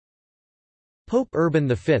Pope Urban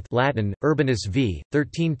V Latin, Urbanus v.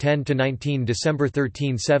 1310–19 December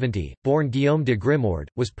 1370, born Guillaume de Grimord,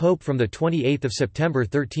 was pope from 28 September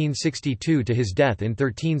 1362 to his death in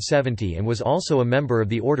 1370 and was also a member of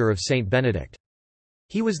the Order of Saint Benedict.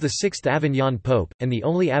 He was the sixth Avignon pope, and the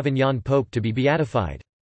only Avignon pope to be beatified.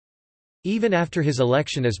 Even after his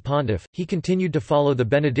election as pontiff, he continued to follow the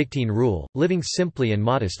Benedictine rule, living simply and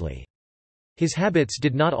modestly. His habits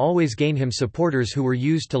did not always gain him supporters who were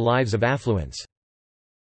used to lives of affluence.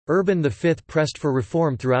 Urban V pressed for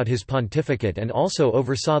reform throughout his pontificate and also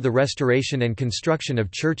oversaw the restoration and construction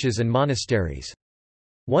of churches and monasteries.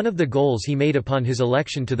 One of the goals he made upon his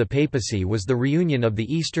election to the papacy was the reunion of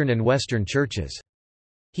the Eastern and Western churches.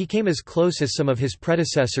 He came as close as some of his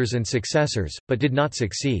predecessors and successors, but did not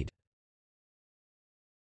succeed.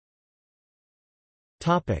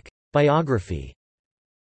 Biography.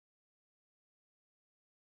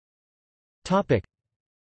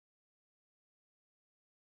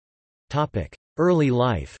 Early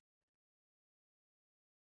life.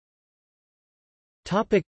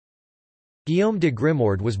 Guillaume de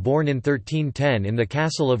Grimord was born in 1310 in the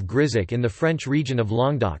castle of Grisac in the French region of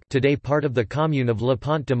Languedoc, today part of the commune of Le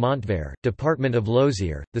Pont de Montvert, department of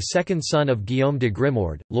Lozère, the second son of Guillaume de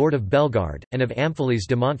Grimord, lord of Bellegarde, and of Amphialise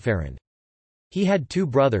de Montferrand. He had two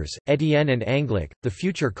brothers, Étienne and Anglic, the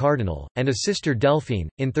future cardinal, and a sister Delphine.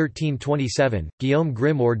 In 1327, Guillaume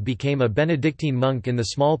Grimord became a Benedictine monk in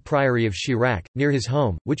the small priory of Chirac, near his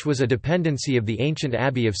home, which was a dependency of the ancient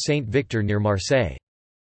abbey of Saint Victor near Marseille.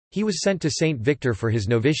 He was sent to Saint Victor for his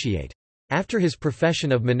novitiate. After his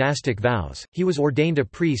profession of monastic vows, he was ordained a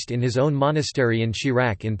priest in his own monastery in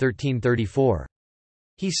Chirac in 1334.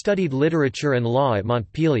 He studied literature and law at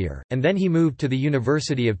Montpellier, and then he moved to the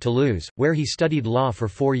University of Toulouse, where he studied law for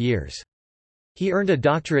 4 years. He earned a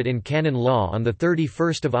doctorate in canon law on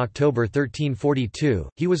 31 October 1342.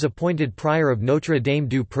 He was appointed prior of Notre Dame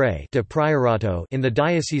du Pré de Priorato in the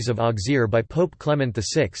Diocese of Auxerre by Pope Clement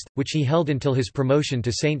VI, which he held until his promotion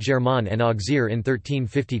to Saint-Germain-en-Auxerre in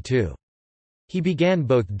 1352. He began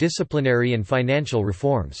both disciplinary and financial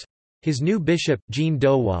reforms. His new bishop, Jean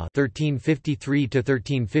d'Auxois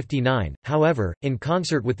 (1353–1359), however, in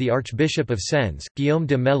concert with the Archbishop of Sens, Guillaume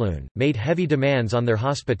de Melun, made heavy demands on their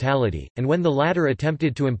hospitality, and when the latter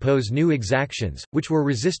attempted to impose new exactions, which were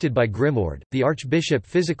resisted by Grimord, the archbishop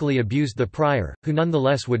physically abused the prior, who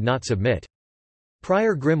nonetheless would not submit.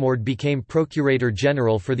 Prior Grimord became Procurator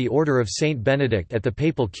General for the Order of Saint Benedict at the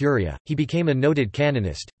Papal Curia. He became a noted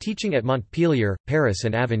canonist, teaching at Montpellier, Paris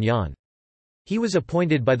and Avignon. He was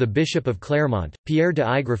appointed by the Bishop of Clermont, Pierre de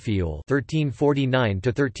Aigrefioul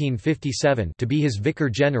 (1349–1357) to be his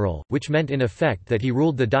vicar general, which meant in effect that he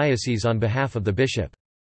ruled the diocese on behalf of the bishop.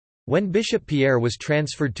 When Bishop Pierre was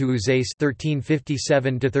transferred to Uzès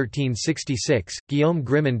 (1357–1366), Guillaume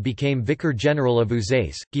Grimond became vicar general of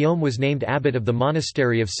Uzès. Guillaume was named abbot of the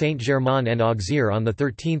monastery of Saint-Germain-en-Auxerre on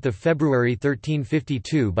 13 February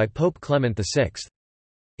 1352 by Pope Clement VI.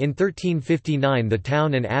 In 1359 the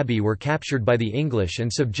town and abbey were captured by the English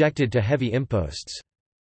and subjected to heavy imposts.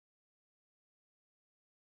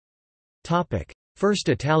 First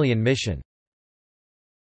Italian mission.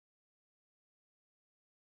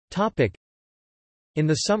 In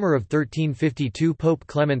the summer of 1352 Pope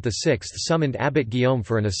Clement VI summoned Abbot Guillaume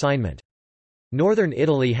for an assignment. Northern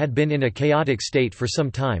Italy had been in a chaotic state for some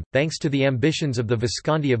time, thanks to the ambitions of the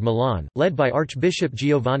Visconti of Milan, led by Archbishop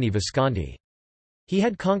Giovanni Visconti. He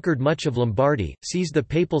had conquered much of Lombardy, seized the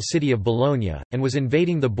papal city of Bologna, and was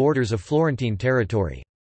invading the borders of Florentine territory.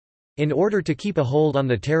 In order to keep a hold on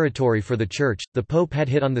the territory for the Church, the Pope had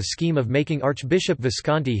hit on the scheme of making Archbishop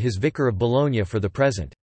Visconti his vicar of Bologna for the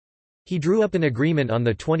present. He drew up an agreement on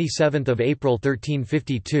 27 April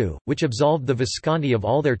 1352, which absolved the Visconti of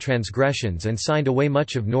all their transgressions and signed away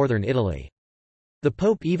much of northern Italy. The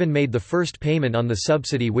Pope even made the first payment on the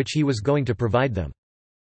subsidy which he was going to provide them.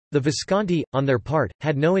 The Visconti, on their part,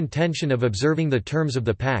 had no intention of observing the terms of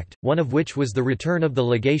the pact, one of which was the return of the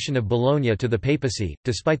legation of Bologna to the papacy,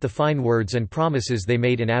 despite the fine words and promises they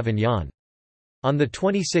made in Avignon. On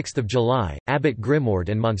 26 July, Abbot Grimord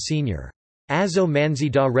and Monsignor Azzo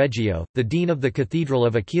Manzi da Reggio, the dean of the Cathedral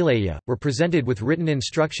of Aquileia, were presented with written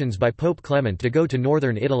instructions by Pope Clement to go to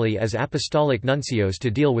northern Italy as apostolic nuncios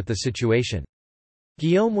to deal with the situation.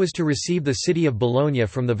 Guillaume was to receive the city of Bologna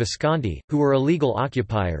from the Visconti, who were illegal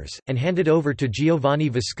occupiers, and hand it over to Giovanni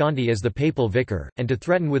Visconti as the papal vicar, and to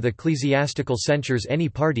threaten with ecclesiastical censures any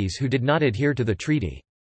parties who did not adhere to the treaty.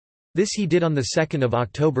 This he did on 2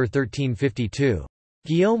 October 1352.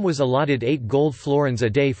 Guillaume was allotted 8 gold florins a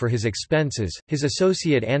day for his expenses, his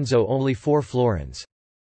associate Anzo only 4 florins.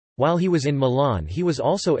 While he was in Milan he was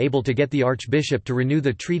also able to get the archbishop to renew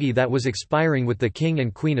the treaty that was expiring with the King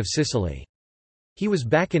and Queen of Sicily. He was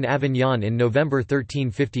back in Avignon in November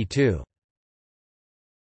 1352.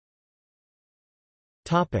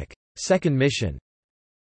 Second mission.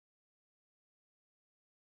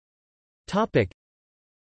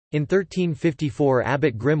 In 1354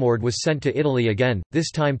 Abbot Grimoald was sent to Italy again,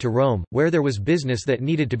 this time to Rome, where there was business that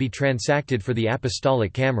needed to be transacted for the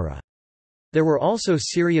Apostolic Camera. There were also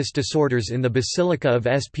serious disorders in the Basilica of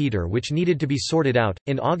S. Peter which needed to be sorted out.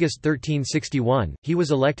 In August 1361, he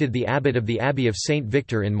was elected the abbot of the Abbey of Saint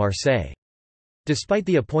Victor in Marseille. Despite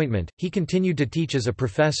the appointment, he continued to teach as a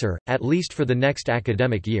professor, at least for the next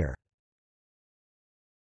academic year.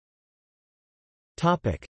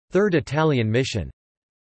 Third Italian mission.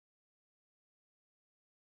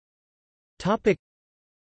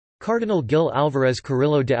 Cardinal Gil Álvarez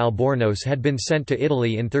Carrillo de Albornoz had been sent to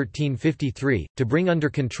Italy in 1353, to bring under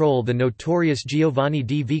control the notorious Giovanni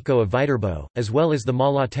di Vico of Viterbo, as well as the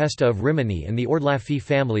Malatesta of Rimini and the Ordelaffi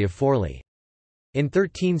family of Forli. In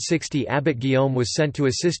 1360 Abbot Guillaume was sent to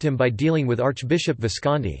assist him by dealing with Archbishop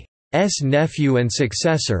Visconti's nephew and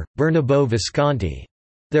successor, Bernabo Visconti.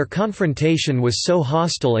 Their confrontation was so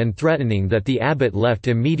hostile and threatening that the abbot left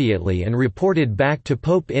immediately and reported back to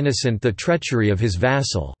Pope Innocent the treachery of his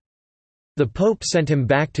vassal. The Pope sent him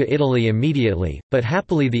back to Italy immediately, but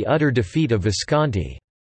happily the utter defeat of Visconti's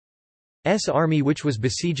army which was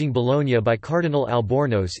besieging Bologna by Cardinal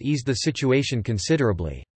Albornoz eased the situation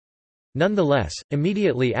considerably. Nonetheless,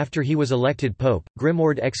 immediately after he was elected pope,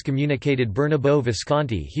 Grimoald excommunicated Bernabo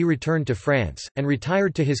Visconti. He returned to France, and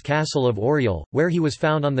retired to his castle of Oriol, where he was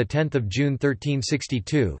found on 10 June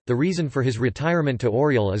 1362. The reason for his retirement to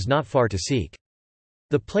Oriol is not far to seek.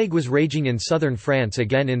 The plague was raging in southern France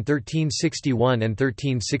again in 1361 and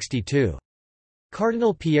 1362.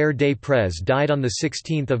 Cardinal Pierre des Prez died on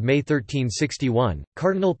 16 May 1361,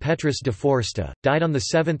 Cardinal Petrus de Foresta, died on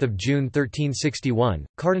 7 June 1361,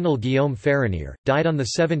 Cardinal Guillaume Ferronier, died on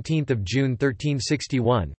 17 June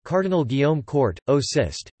 1361, Cardinal Guillaume Court, au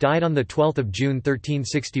Sist, died on 12 June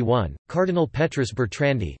 1361, Cardinal Petrus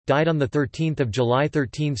Bertrandi, died on 13 July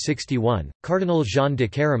 1361, Cardinal Jean de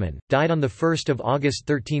Caraman, died on 1 August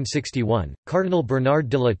 1361, Cardinal Bernard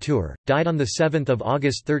de la Tour, died on 7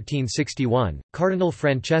 August 1361, Cardinal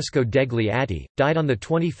Francesco degli Atti, died on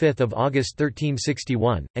 25 August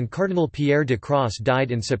 1361, and Cardinal Pierre de Cross died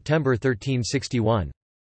in September 1361.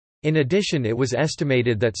 In addition, it was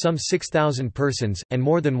estimated that some 6,000 persons, and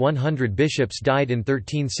more than 100 bishops died in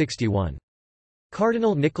 1361.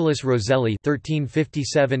 Cardinal Nicolas Roselli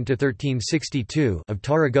 (1357–1362) of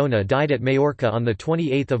Tarragona died at Majorca on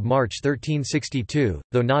 28 March 1362,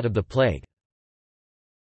 though not of the plague.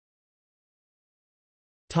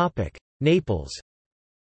 Naples.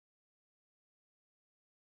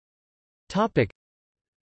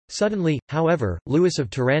 Suddenly, however, Louis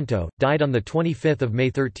of Taranto, died on 25 May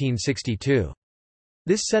 1362.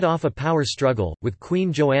 This set off a power struggle, with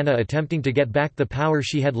Queen Joanna attempting to get back the power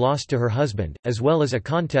she had lost to her husband, as well as a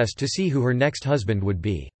contest to see who her next husband would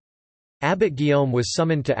be. Abbot Guillaume was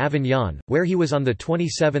summoned to Avignon, where he was on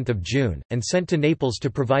 27 June, and sent to Naples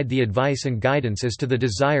to provide the advice and guidance as to the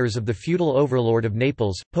desires of the feudal overlord of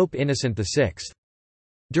Naples, Pope Innocent VI.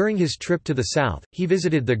 During his trip to the south, he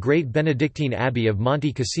visited the great Benedictine Abbey of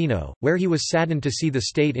Monte Cassino, where he was saddened to see the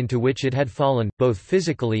state into which it had fallen, both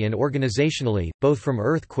physically and organizationally, both from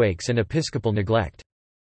earthquakes and episcopal neglect.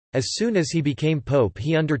 As soon as he became pope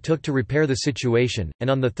he undertook to repair the situation, and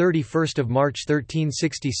on 31 March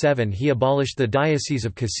 1367 he abolished the Diocese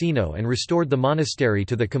of Cassino and restored the monastery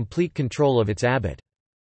to the complete control of its abbot.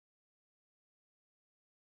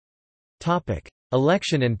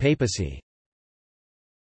 Election and papacy.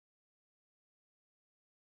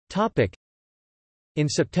 In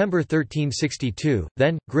September 1362,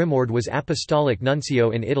 then, Grimoald was apostolic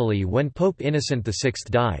nuncio in Italy when Pope Innocent VI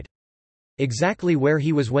died. Exactly where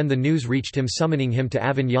he was when the news reached him summoning him to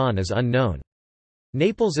Avignon is unknown.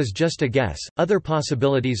 Naples is just a guess. Other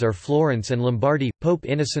possibilities are Florence and Lombardy. Pope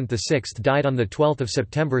Innocent VI died on 12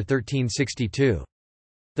 September 1362.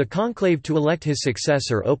 The conclave to elect his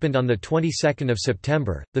successor opened on the 22nd of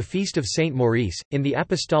September, the feast of Saint Maurice, in the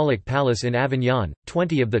Apostolic Palace in Avignon.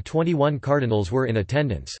 20 of the 21 cardinals were in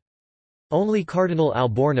attendance. Only Cardinal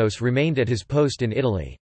Albornoz remained at his post in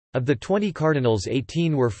Italy. Of the 20 cardinals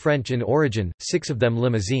 18 were French in origin, 6 of them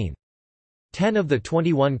Limousine. 10 of the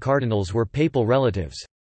 21 cardinals were papal relatives.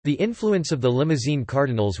 The influence of the Limousine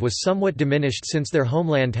cardinals was somewhat diminished since their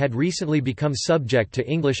homeland had recently become subject to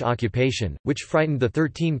English occupation, which frightened the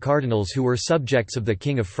 13 cardinals who were subjects of the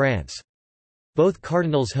King of France. Both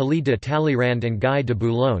Cardinals Hélie de Talleyrand and Guy de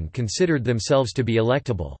Boulogne considered themselves to be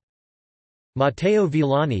electable. Matteo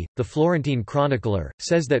Villani, the Florentine chronicler,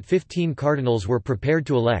 says that 15 cardinals were prepared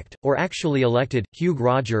to elect, or actually elected, Hugh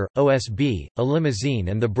Roger, OSB, a limousine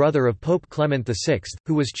and the brother of Pope Clement VI,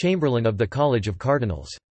 who was Chamberlain of the College of Cardinals.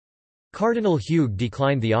 Cardinal Hugh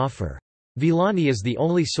declined the offer. Villani is the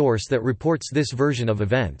only source that reports this version of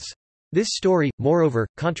events. This story, moreover,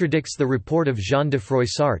 contradicts the report of Jean de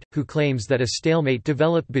Froissart, who claims that a stalemate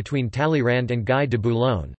developed between Talleyrand and Guy de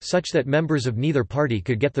Boulogne, such that members of neither party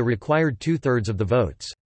could get the required two-thirds of the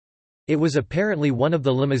votes. It was apparently one of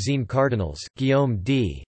the Limousine cardinals, Guillaume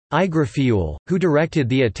d'Aigrefiul, who directed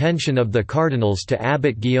the attention of the cardinals to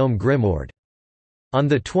Abbot Guillaume Grimord. On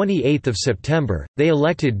 28 September, they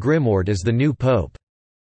elected Grimord as the new pope.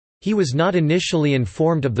 He was not initially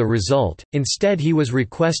informed of the result, instead he was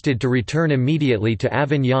requested to return immediately to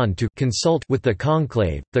Avignon to consult with the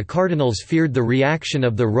conclave. The cardinals feared the reaction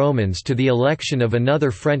of the Romans to the election of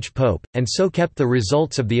another French pope, and so kept the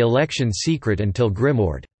results of the election secret until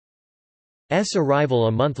Grimord's arrival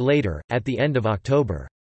a month later, at the end of October.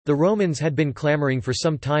 The Romans had been clamoring for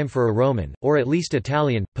some time for a Roman, or at least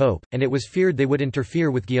Italian, pope, and it was feared they would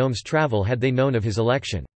interfere with Guillaume's travel had they known of his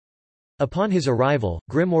election. Upon his arrival,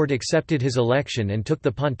 Grimord accepted his election and took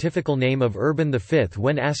the pontifical name of Urban V.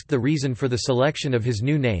 When asked the reason for the selection of his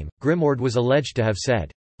new name, Grimord was alleged to have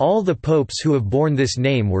said, "All the popes who have borne this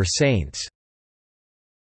name were saints."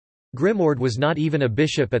 Grimord was not even a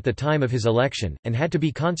bishop at the time of his election, and had to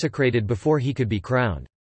be consecrated before he could be crowned.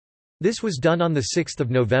 This was done on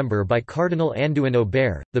 6 November by Cardinal Anduin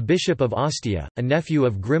Aubert, the Bishop of Ostia, a nephew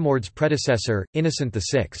of Grimord's predecessor, Innocent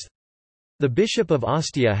VI. The Bishop of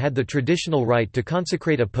Ostia had the traditional right to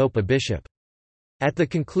consecrate a pope a bishop. At the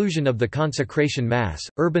conclusion of the consecration mass,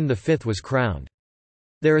 Urban V was crowned.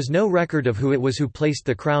 There is no record of who it was who placed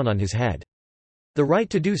the crown on his head. The right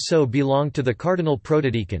to do so belonged to the Cardinal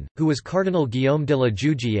Protodeacon, who was Cardinal Guillaume de la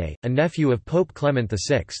Jugier, a nephew of Pope Clement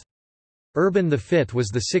VI. Urban V was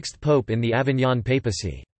the sixth pope in the Avignon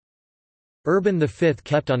papacy. Urban V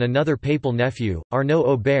kept on another papal nephew, Arnaud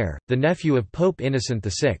Aubert, the nephew of Pope Innocent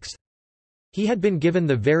VI. He had been given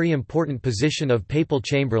the very important position of papal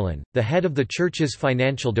chamberlain, the head of the Church's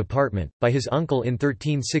financial department, by his uncle in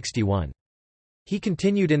 1361. He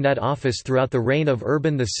continued in that office throughout the reign of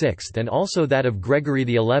Urban VI and also that of Gregory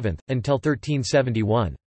XI, until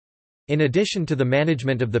 1371. In addition to the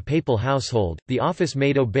management of the papal household, the office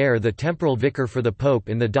made Aubert the temporal vicar for the pope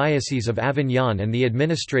in the Diocese of Avignon and the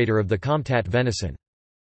administrator of the Comtat Venaissin.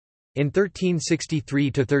 In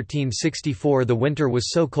 1363–1364 the winter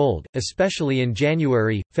was so cold, especially in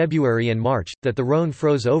January, February and March, that the Rhône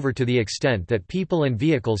froze over to the extent that people and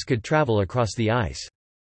vehicles could travel across the ice.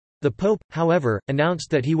 The Pope, however, announced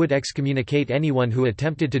that he would excommunicate anyone who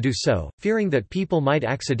attempted to do so, fearing that people might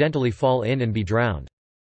accidentally fall in and be drowned.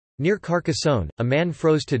 Near Carcassonne, a man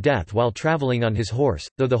froze to death while traveling on his horse,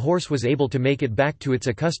 though the horse was able to make it back to its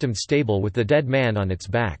accustomed stable with the dead man on its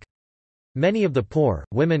back. Many of the poor,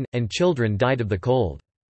 women, and children died of the cold.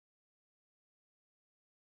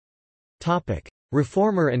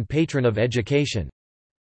 Reformer and patron of education.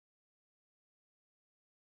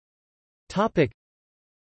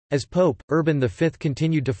 As Pope, Urban V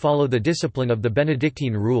continued to follow the discipline of the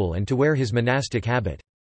Benedictine rule and to wear his monastic habit.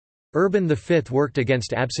 Urban V worked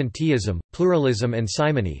against absenteeism, pluralism and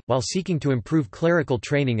simony, while seeking to improve clerical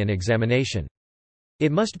training and examination.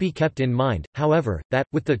 It must be kept in mind, however, that,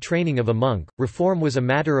 with the training of a monk, reform was a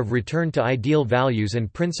matter of return to ideal values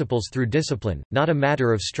and principles through discipline, not a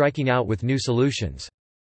matter of striking out with new solutions.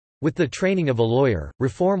 With the training of a lawyer,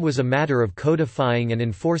 reform was a matter of codifying and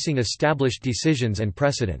enforcing established decisions and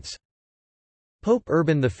precedents. Pope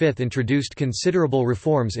Urban V introduced considerable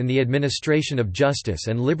reforms in the administration of justice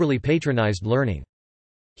and liberally patronized learning.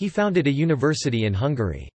 He founded a university in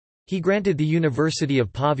Hungary. He granted the University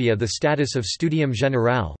of Pavia the status of Studium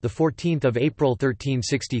Generale, the 14th of April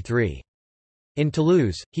 1363. In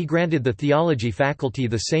Toulouse, he granted the theology faculty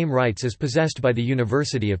the same rights as possessed by the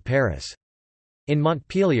University of Paris. In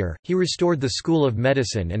Montpellier, he restored the School of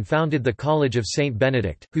Medicine and founded the College of Saint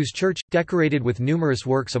Benedict, whose church, decorated with numerous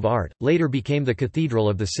works of art, later became the cathedral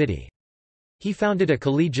of the city. He founded a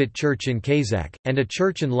collegiate church in Caizac, and a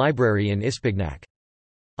church and library in Ispignac.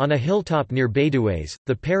 On a hilltop near Bédouès,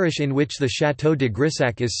 the parish in which the Château de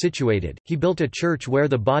Grissac is situated, he built a church where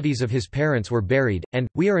the bodies of his parents were buried, and,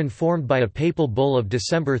 we are informed by a papal bull of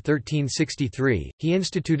December 1363, he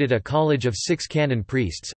instituted a college of 6 canon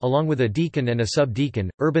priests, along with a deacon and a subdeacon.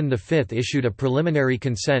 Urban V issued a preliminary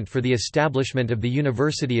consent for the establishment of the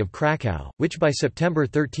University of Krakow, which by September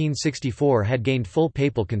 1364 had gained full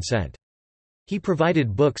papal consent. He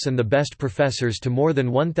provided books and the best professors to more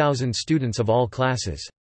than 1,000 students of all classes.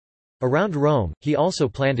 Around Rome, he also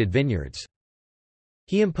planted vineyards.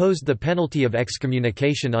 He imposed the penalty of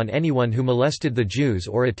excommunication on anyone who molested the Jews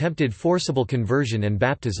or attempted forcible conversion and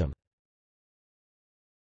baptism.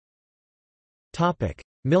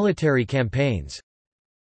 Military campaigns.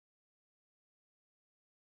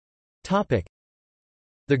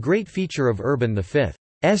 The great feature of Urban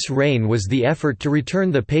V's reign was the effort to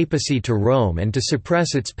return the papacy to Rome and to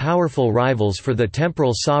suppress its powerful rivals for the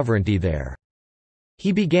temporal sovereignty there.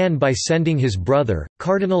 He began by sending his brother,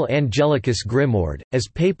 Cardinal Angelicus Grimord, as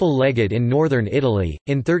papal legate in northern Italy.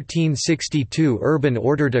 In 1362, Urban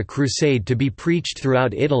ordered a crusade to be preached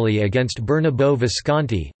throughout Italy against Bernabo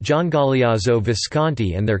Visconti, Giangaleazzo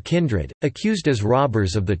Visconti, and their kindred, accused as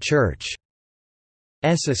robbers of the Church's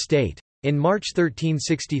estate. In March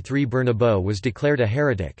 1363, Bernabo was declared a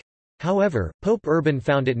heretic. However, Pope Urban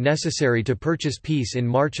found it necessary to purchase peace in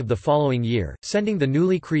March of the following year, sending the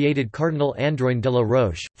newly created Cardinal Androin de la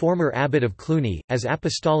Roche, former abbot of Cluny, as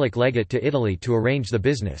apostolic legate to Italy to arrange the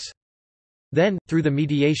business. Then, through the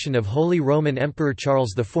mediation of Holy Roman Emperor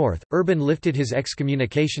Charles IV, Urban lifted his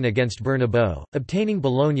excommunication against Bernabo, obtaining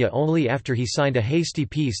Bologna only after he signed a hasty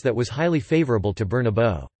peace that was highly favourable to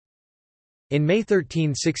Bernabo. In May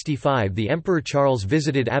 1365 the Emperor Charles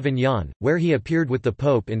visited Avignon, where he appeared with the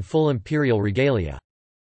Pope in full imperial regalia.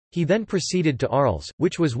 He then proceeded to Arles,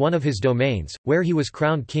 which was one of his domains, where he was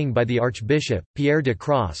crowned king by the Archbishop, Pierre de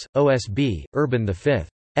Cross, OSB. Urban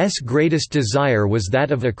V's greatest desire was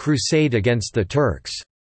that of a crusade against the Turks.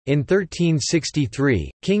 In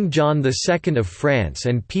 1363, King John II of France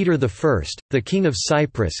and Peter I, the King of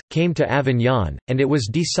Cyprus, came to Avignon, and it was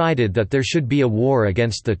decided that there should be a war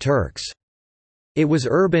against the Turks. It was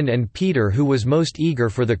Urban and Peter who was most eager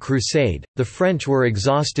for the crusade. The French were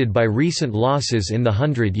exhausted by recent losses in the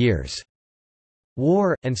 100 Years'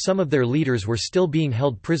 War, and some of their leaders were still being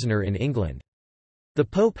held prisoner in England. The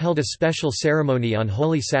Pope held a special ceremony on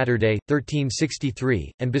Holy Saturday,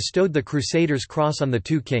 1363, and bestowed the Crusaders' Cross on the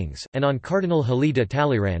two kings, and on Cardinal Hilly de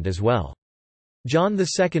Talleyrand as well. John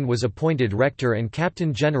II was appointed rector and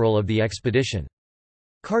captain general of the expedition.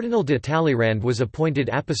 Cardinal de Talleyrand was appointed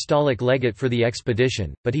apostolic legate for the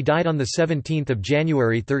expedition, but he died on 17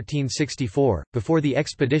 January 1364, before the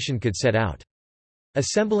expedition could set out.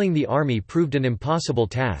 Assembling the army proved an impossible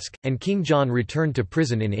task, and King John returned to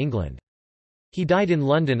prison in England. He died in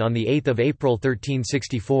London on 8 April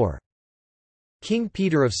 1364. King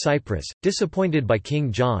Peter of Cyprus, disappointed by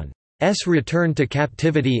King John's return to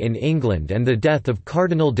captivity in England and the death of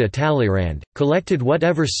Cardinal de Talleyrand, collected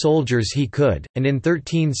whatever soldiers he could, and in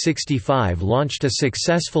 1365 launched a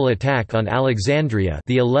successful attack on Alexandria,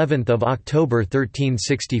 the 11th of October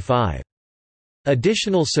 1365.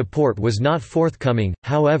 Additional support was not forthcoming,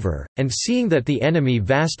 however, and seeing that the enemy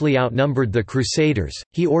vastly outnumbered the Crusaders,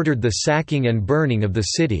 he ordered the sacking and burning of the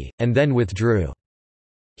city, and then withdrew.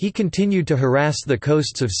 He continued to harass the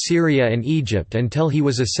coasts of Syria and Egypt until he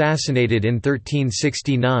was assassinated in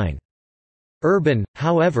 1369. Urban,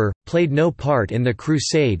 however, played no part in the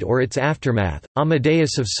crusade or its aftermath.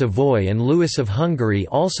 Amadeus of Savoy and Louis of Hungary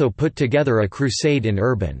also put together a crusade in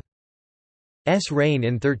Urban's reign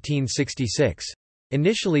in 1366.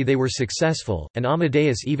 Initially they were successful, and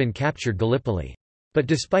Amadeus even captured Gallipoli. But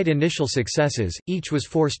despite initial successes, each was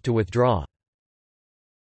forced to withdraw.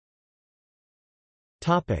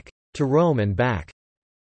 To Rome and back.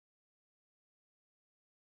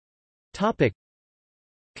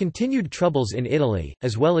 Continued troubles in Italy,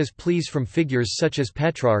 as well as pleas from figures such as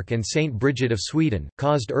Petrarch and Saint Bridget of Sweden,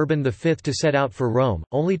 caused Urban V to set out for Rome,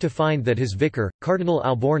 only to find that his vicar, Cardinal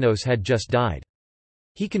Albornoz, had just died.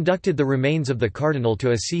 He conducted the remains of the cardinal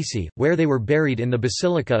to Assisi, where they were buried in the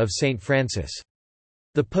Basilica of St. Francis.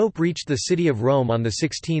 The Pope reached the city of Rome on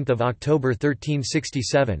 16 October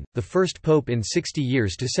 1367, the first pope in 60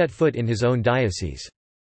 years to set foot in his own diocese.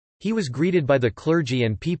 He was greeted by the clergy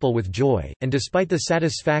and people with joy, and despite the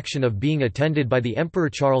satisfaction of being attended by the Emperor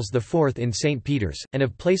Charles IV in St. Peter's, and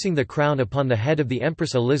of placing the crown upon the head of the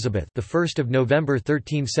Empress Elizabeth, the 1st of November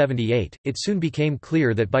 1378, it soon became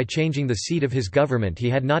clear that by changing the seat of his government he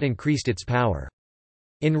had not increased its power.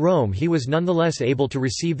 In Rome he was nonetheless able to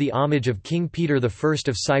receive the homage of King Peter I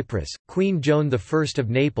of Cyprus, Queen Joan I of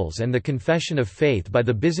Naples and the confession of faith by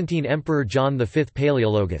the Byzantine Emperor John V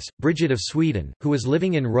Palaeologus, Bridget of Sweden, who was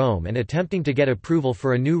living in Rome and attempting to get approval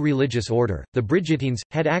for a new religious order. The Bridgetines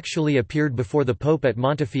had actually appeared before the Pope at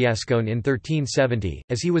Montefiascone in 1370,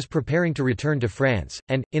 as he was preparing to return to France,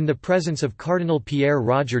 and, in the presence of Cardinal Pierre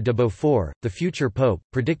Roger de Beaufort, the future Pope,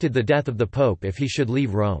 predicted the death of the Pope if he should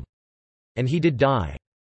leave Rome. And he did die.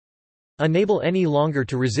 Unable any longer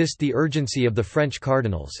to resist the urgency of the French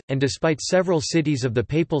cardinals, and despite several cities of the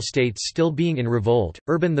Papal States still being in revolt,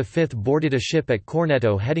 Urban V boarded a ship at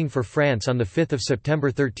Corneto heading for France on 5 September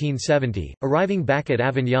 1370, arriving back at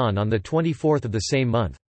Avignon on 24 of the same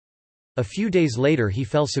month. A few days later he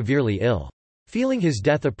fell severely ill. Feeling his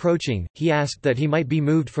death approaching, he asked that he might be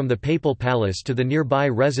moved from the papal palace to the nearby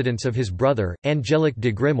residence of his brother, Angelic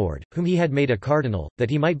de Grimord, whom he had made a cardinal,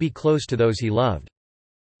 that he might be close to those he loved.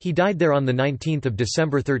 He died there on 19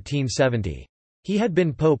 December 1370. He had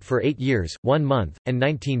been pope for 8 years, 1 month, and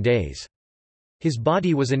 19 days. His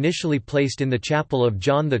body was initially placed in the chapel of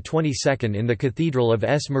John XXII in the Cathedral of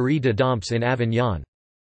S. Marie de Dompes in Avignon.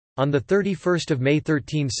 On 31 May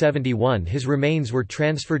 1371 his remains were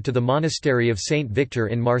transferred to the monastery of Saint Victor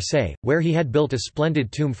in Marseille, where he had built a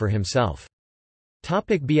splendid tomb for himself.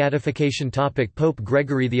 Beatification. Pope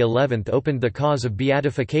Gregory XI opened the cause of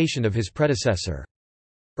beatification of his predecessor.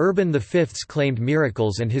 Urban V's claimed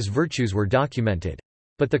miracles and his virtues were documented.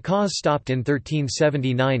 But the cause stopped in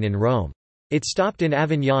 1379 in Rome. It stopped in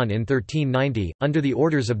Avignon in 1390, under the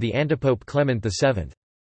orders of the antipope Clement VII.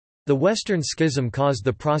 The Western Schism caused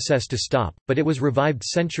the process to stop, but it was revived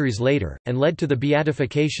centuries later, and led to the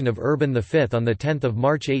beatification of Urban V on 10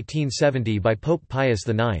 March 1870 by Pope Pius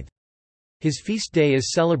IX. His feast day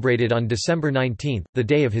is celebrated on December 19, the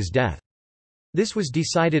day of his death. This was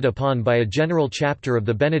decided upon by a general chapter of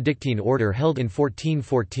the Benedictine order held in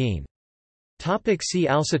 1414. See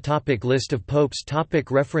also List of popes.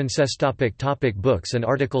 References. Books and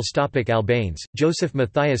articles. Albanes, Joseph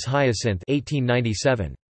Matthias Hyacinth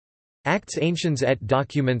 1897. Acts anciens et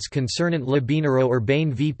documents concernant le binero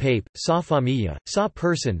urbain v pape, sa famille, sa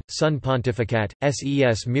personne, son pontificat,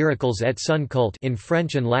 ses miracles et son culte in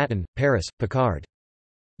French and Latin, Paris, Picard.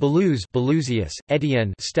 Belouse, Belusius,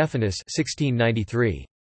 Etienne, Stephanus 1693.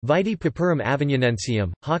 Vitae Paperum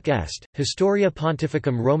Avignonensium, hoc est, Historia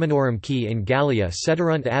Pontificum Romanorum qui in Gallia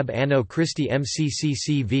sederunt ab anno Christi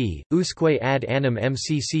mcccv, usque ad annum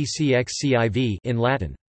mcccxciv in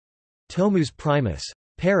Latin. Tomus Primus.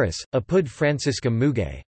 Paris, Apud Franciscum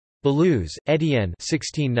Mugae. Belouse, Etienne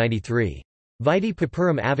 1693. Vitae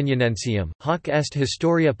Paperum Avignonensium, hoc est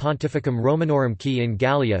Historia Pontificum Romanorum qui in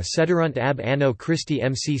Gallia sederunt ab anno Christi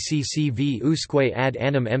mcccv usque ad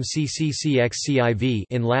annum mcccxciv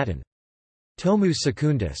in Latin. Tomus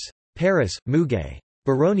Secundus. Paris, Mugae.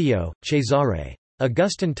 Baronio, Cesare.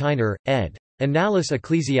 Augustin Tyner, ed. Annales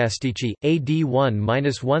Ecclesiastici, AD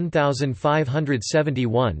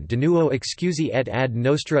 1-1571 de nuo excusi et ad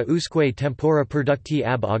nostra usque tempora producti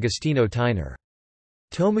ab Augustino Tyner.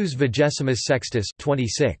 Tomus Vigesimus Sextus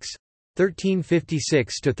 26.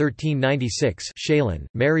 1356–1396 Chalon,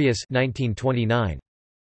 Marius 1929.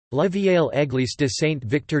 La Vieille Église de Saint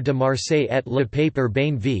Victor de Marseille et le Pape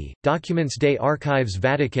Urbain v. Documents des Archives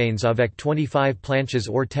Vaticains avec 25 planches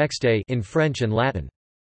or textes in French and Latin.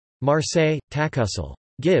 Marseille, Tacussel.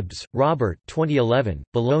 Gibbs, Robert 2011,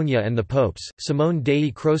 Bologna and the Popes, Simone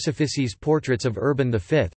dei Crocifissis Portraits of Urban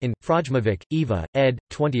V, in, Frojmovic, Eva, ed.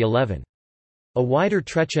 2011. A wider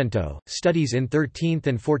Trecento, Studies in 13th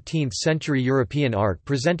and 14th Century European Art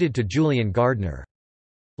presented to Julian Gardner.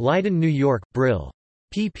 Leiden, New York, Brill.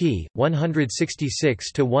 pp.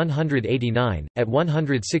 166–189, at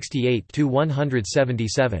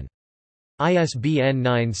 168–177. ISBN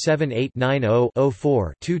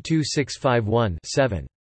 978-90-04-22651-7.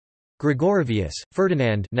 Gregorovius,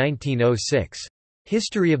 Ferdinand 1906.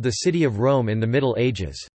 History of the City of Rome in the Middle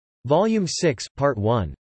Ages. Volume 6, Part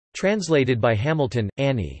 1. Translated by Hamilton,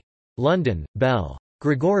 Annie. London, Bell.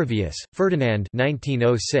 Gregorovius, Ferdinand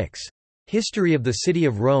 1906. History of the City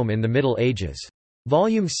of Rome in the Middle Ages.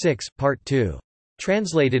 Volume 6, Part 2.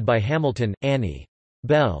 Translated by Hamilton, Annie.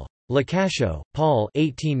 Bell. Lacascio, Paul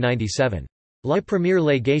 1897. La première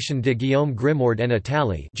légation de Guillaume Grimord en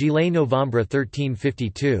Italie Juillet-Novembre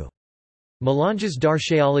 1352. Mélanges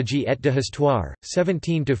d'archéologie et de histoire,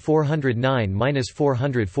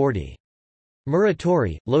 17–409–440.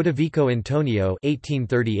 Muratori, Lodovico Antonio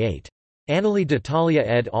 1838. Annali d'Italia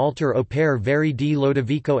ed alter opere veri di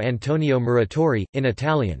Lodovico Antonio Muratori, in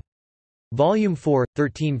Italian. Volume 4,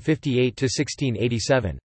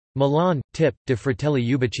 1358–1687. Milan, Tip, de Fratelli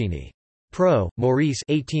Ubicini. Pro, Maurice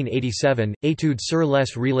 1887, Études sur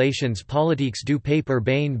les relations politiques du pape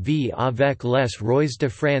Urbain v avec les rois de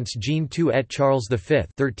France Jean II et Charles V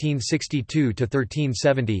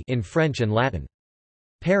 1362–1370 in French and Latin.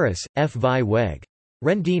 Paris, F. Vi Weg.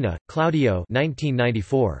 Rendina, Claudio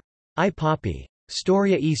 1994. I Papi.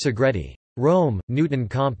 Storia e Segreti. Rome, Newton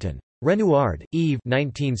Compton. Renouard, Yves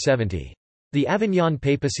 1970. The Avignon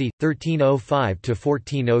Papacy,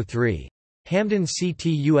 1305–1403. Hamden CT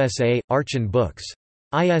USA, Archon Books.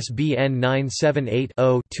 ISBN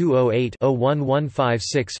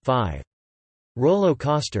 978-0-208-01156-5. Rollo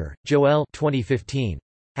Coster, Joël 2015.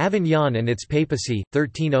 Avignon and its Papacy,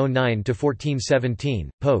 1309–1417,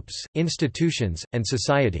 Popes, Institutions, and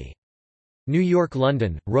Society. New York,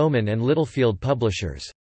 London, Rowman and Littlefield Publishers.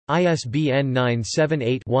 ISBN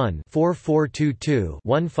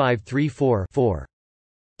 978-1-4422-1534-4.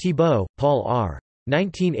 Thibault, Paul R.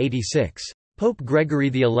 1986. Pope Gregory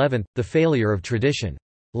XI, The Failure of Tradition.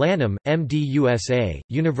 Lanham, M.D. USA,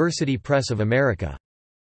 University Press of America.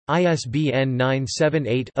 ISBN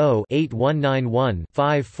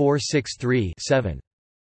 978-0-8191-5463-7.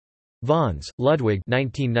 Vons, Ludwig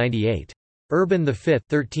 1998. Urban V,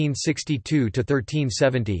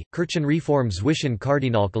 1362–1370, Kirchenreform zwischen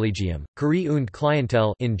Kardinalkollegium, Curie und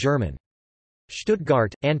Klientel in German.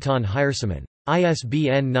 Stuttgart, Anton Heiersemann.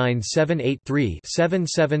 ISBN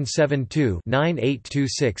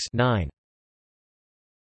 978-3-7772-9826-9.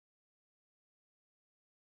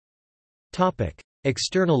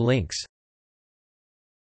 External links.